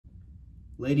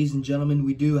Ladies and gentlemen,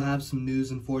 we do have some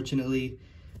news, unfortunately.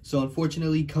 So,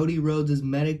 unfortunately, Cody Rhodes is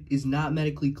not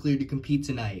medically cleared to compete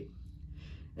tonight.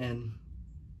 And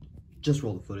just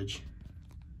roll the footage.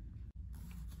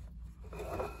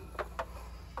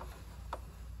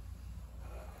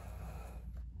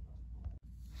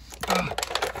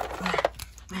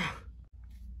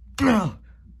 No.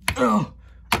 Oh.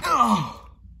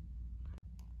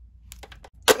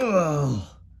 Oh.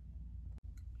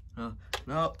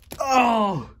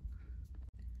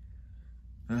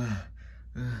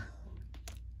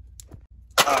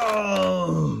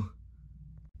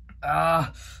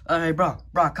 Hey, Brock,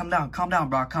 calm down,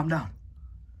 Brock, calm down.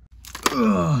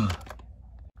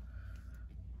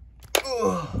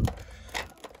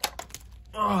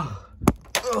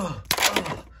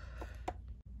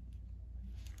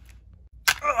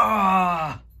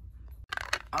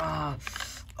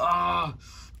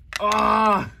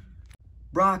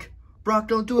 Brock,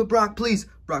 don't do it, Brock, please.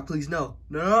 Brock, please, no.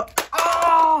 No.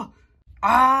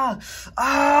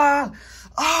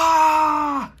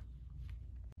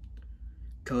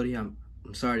 Cody, I'm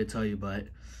sorry to tell you, but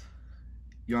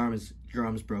your arm is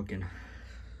broken.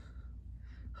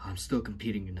 I'm still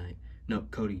competing tonight. No,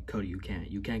 Cody, you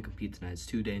can't compete tonight. It's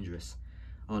too dangerous.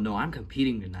 Oh no, I'm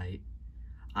competing tonight.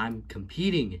 I'm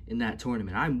competing in that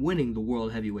tournament. I'm winning the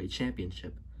World Heavyweight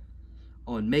Championship.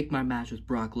 Oh, and make my match with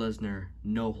Brock Lesnar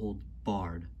no holds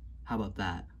barred. How about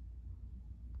that?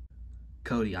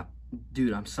 Cody,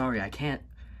 dude, I'm sorry. I can't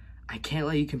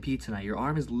let you compete tonight. Your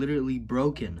arm is literally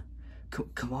broken.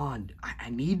 Come on. I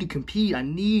need to compete. I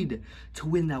need to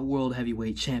win that World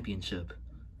Heavyweight Championship.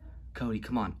 Cody,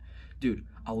 come on. Dude,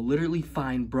 I will literally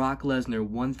fine Brock Lesnar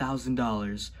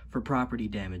 $1,000 for property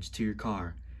damage to your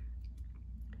car.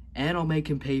 And I'll make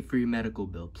him pay for your medical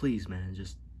bill. Please, man,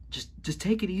 just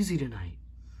take it easy tonight.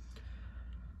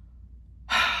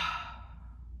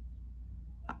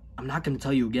 I'm not going to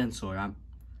tell you again, Sawyer.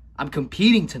 I'm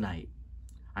competing tonight.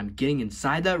 I'm getting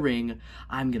inside that ring.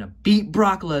 I'm going to beat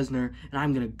Brock Lesnar, and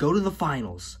I'm going to go to the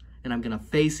finals. And I'm going to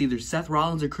face either Seth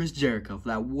Rollins or Chris Jericho for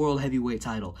that World Heavyweight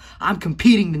title. I'm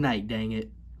competing tonight, dang it.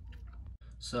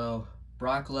 So,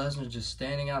 Brock Lesnar just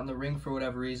standing out in the ring for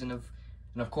whatever reason. And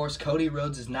of course, Cody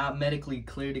Rhodes is not medically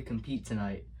cleared to compete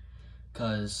tonight.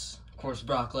 Because, of course,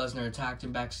 Brock Lesnar attacked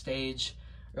him backstage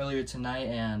earlier tonight.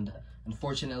 And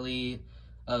unfortunately,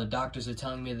 the doctors are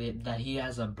telling me that he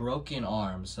has a broken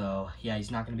arm. So, yeah,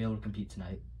 he's not going to be able to compete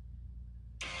tonight.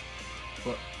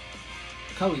 What?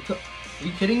 Cody, are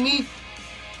you kidding me?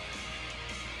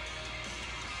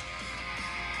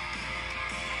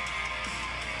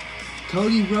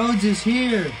 Cody Rhodes is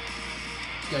here.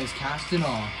 This guy's casting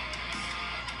off.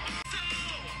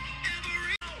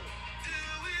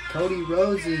 Cody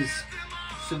Rhodes is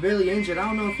severely injured. I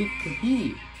don't know if he can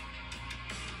compete.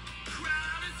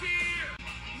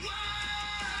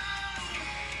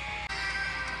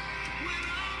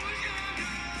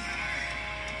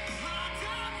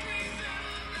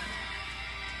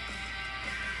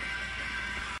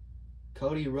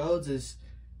 Cody Rhodes is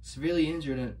severely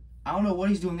injured, and I don't know what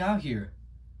he's doing out here.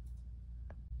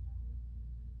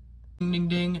 Ding, ding,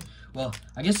 ding. Well,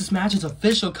 I guess this match is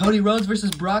official. Cody Rhodes versus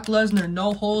Brock Lesnar.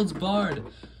 No holds barred.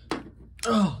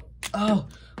 Oh. I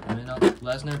mean,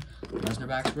 Lesnar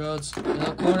backs Rhodes. In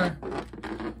the corner.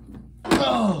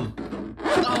 Oh.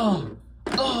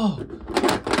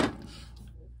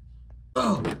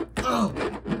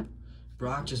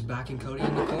 Brock just backing Cody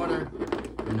in the corner.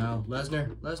 No,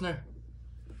 Lesnar.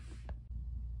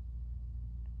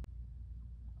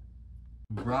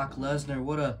 Brock Lesnar,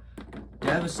 what a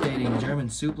devastating German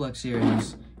suplex here.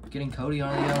 He's getting Cody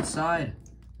on the outside.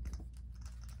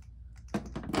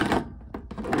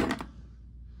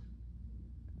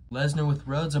 Lesnar with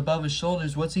Rhodes above his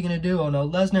shoulders. What's he going to do? Oh no,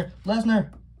 Lesnar.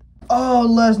 Oh,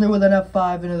 Lesnar with an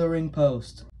F5 into the ring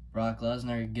post. Brock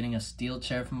Lesnar getting a steel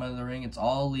chair from under the ring. It's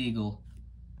all legal.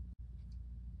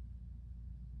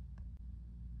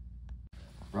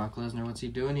 Brock Lesnar, what's he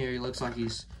doing here? He looks like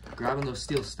he's grabbing those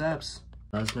steel steps.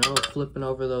 Lesnar flipping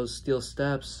over those steel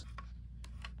steps.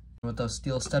 With those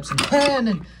steel steps in hand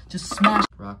and just smash.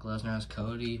 Brock Lesnar has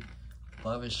Cody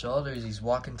above his shoulders. He's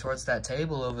walking towards that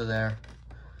table over there.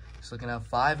 He's looking to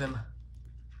F5 him.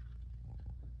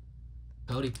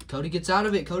 Cody gets out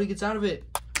of it.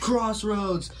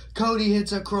 Crossroads. Cody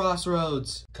hits a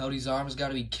crossroads. Cody's arm's got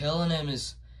to be killing him.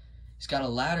 He's got a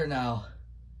ladder now.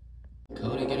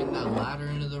 Cody getting that ladder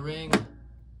into the ring.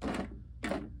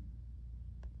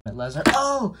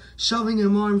 Lesnar, shoving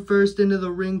him arm first into the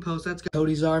ring post.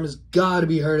 Cody's arm has got to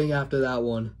be hurting after that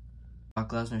one.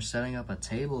 Brock Lesnar setting up a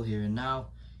table here, and now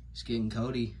he's getting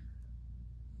Cody.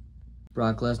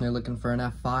 Brock Lesnar looking for an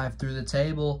F5 through the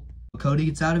table. Cody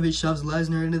gets out of it, shoves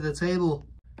Lesnar into the table.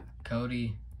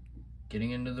 Cody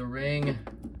getting into the ring.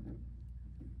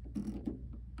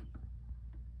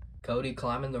 Cody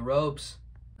climbing the ropes.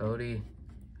 Cody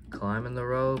climbing the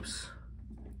ropes.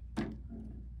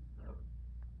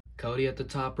 Cody at the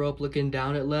top rope looking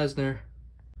down at Lesnar.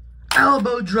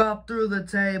 Elbow drop through the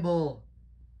table.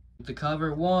 The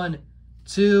cover, 1,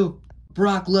 2.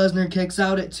 Brock Lesnar kicks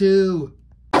out at 2.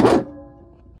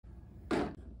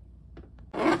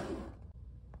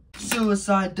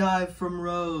 Suicide dive from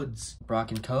Rhodes.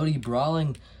 Brock and Cody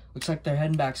brawling. Looks like they're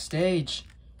heading backstage.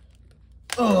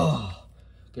 Oh,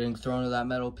 getting thrown to that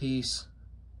metal piece.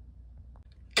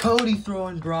 Cody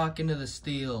throwing Brock into the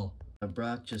steel.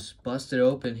 Brock just busted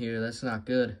open here. That's not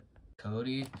good.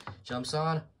 Cody jumps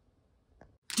on.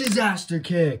 Disaster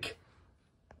kick.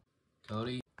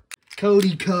 Cody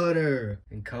cutter.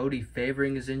 And Cody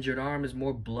favoring his injured arm as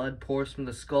more blood pours from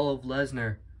the skull of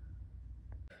Lesnar.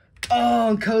 Oh,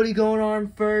 and Cody going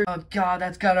arm first. Oh, God,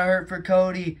 that's gotta hurt for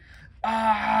Cody. Wait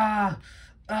a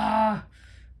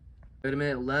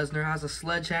minute, Lesnar has a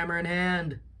sledgehammer in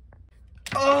hand.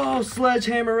 Oh,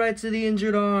 sledgehammer right to the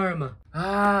injured arm.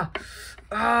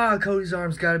 Cody's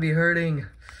arm's gotta be hurting.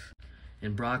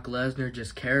 And Brock Lesnar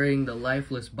just carrying the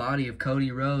lifeless body of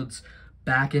Cody Rhodes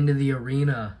back into the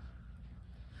arena.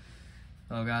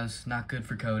 Oh, God, this is not good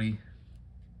for Cody.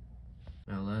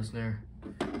 Now Lesnar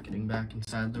getting back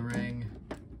inside the ring.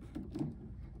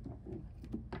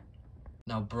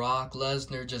 Now Brock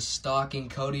Lesnar just stalking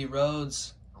Cody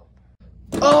Rhodes.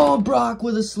 Oh, Brock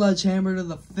with a sledgehammer to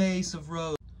the face of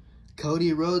Rhodes.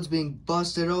 Cody Rhodes being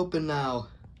busted open now.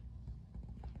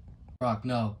 Brock,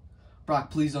 no. Brock,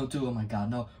 please don't do it. Oh my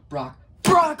God, no. Brock,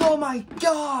 oh my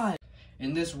God!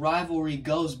 And this rivalry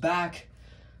goes back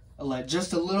like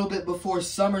just a little bit before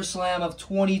SummerSlam of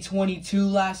 2022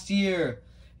 last year.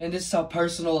 And this is how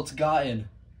personal it's gotten.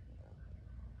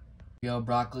 Yo,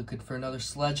 Brock looking for another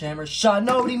sledgehammer shot.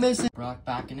 Nobody misses. Brock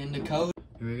backing into Cody.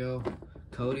 Here we go.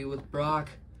 Cody with Brock.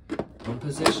 In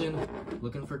position.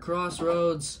 Looking for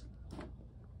crossroads.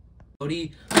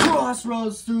 Cody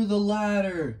crossroads through the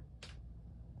ladder.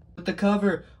 With the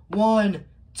cover. 1,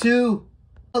 2.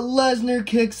 Lesnar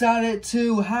kicks out at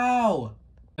 2. How?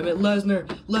 I mean,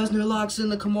 Lesnar locks in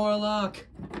the Kimura lock.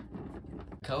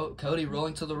 Cody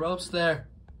rolling to the ropes there.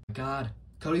 God.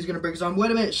 Cody's gonna break his arm.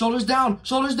 Wait a minute. Shoulders down.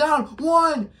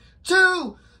 1,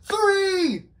 2,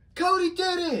 3. Cody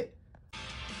did it.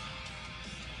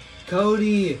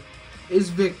 Cody is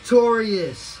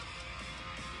victorious.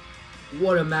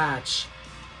 What a match.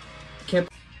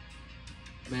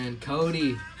 Man,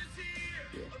 Cody.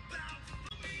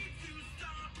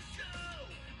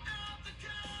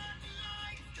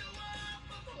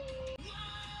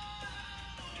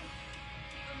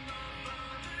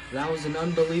 That was an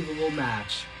unbelievable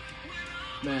match.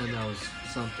 Man, that was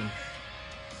something.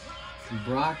 And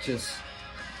Brock just,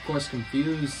 of course,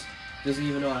 confused. Doesn't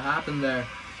even know what happened there.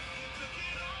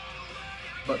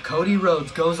 But Cody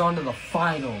Rhodes goes on to the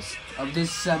finals of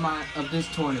this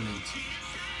tournament.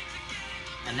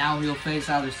 And now he'll face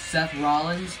either Seth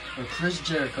Rollins or Chris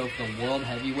Jericho for the World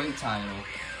Heavyweight title.